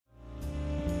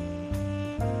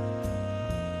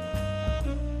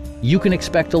You can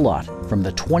expect a lot from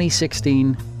the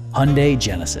 2016 Hyundai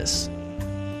Genesis.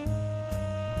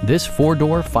 This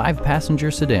four-door,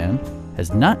 five-passenger sedan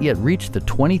has not yet reached the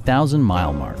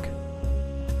 20,000-mile mark.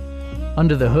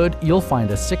 Under the hood, you'll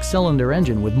find a six-cylinder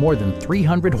engine with more than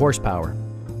 300 horsepower.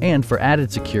 And for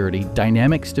added security,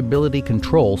 dynamic stability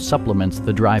control supplements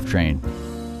the drivetrain.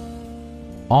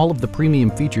 All of the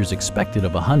premium features expected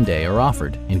of a Hyundai are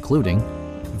offered, including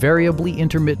variably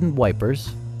intermittent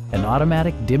wipers, an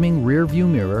automatic dimming rear-view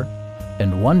mirror,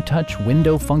 and one-touch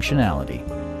window functionality.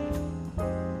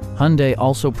 Hyundai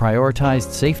also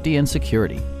prioritized safety and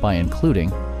security by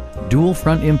including dual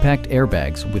front impact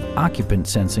airbags with occupant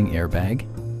sensing airbag,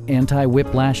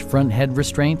 anti-whiplash front head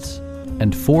restraints,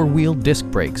 and four-wheel disc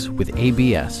brakes with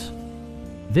ABS.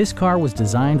 This car was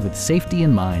designed with safety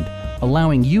in mind,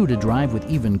 allowing you to drive with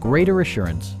even greater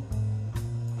assurance.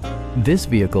 This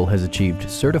vehicle has achieved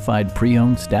certified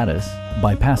pre-owned status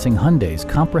by passing Hyundai's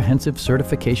comprehensive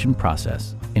certification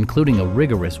process, including a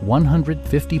rigorous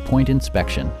 150-point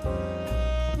inspection.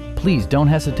 Please don't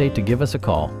hesitate to give us a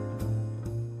call.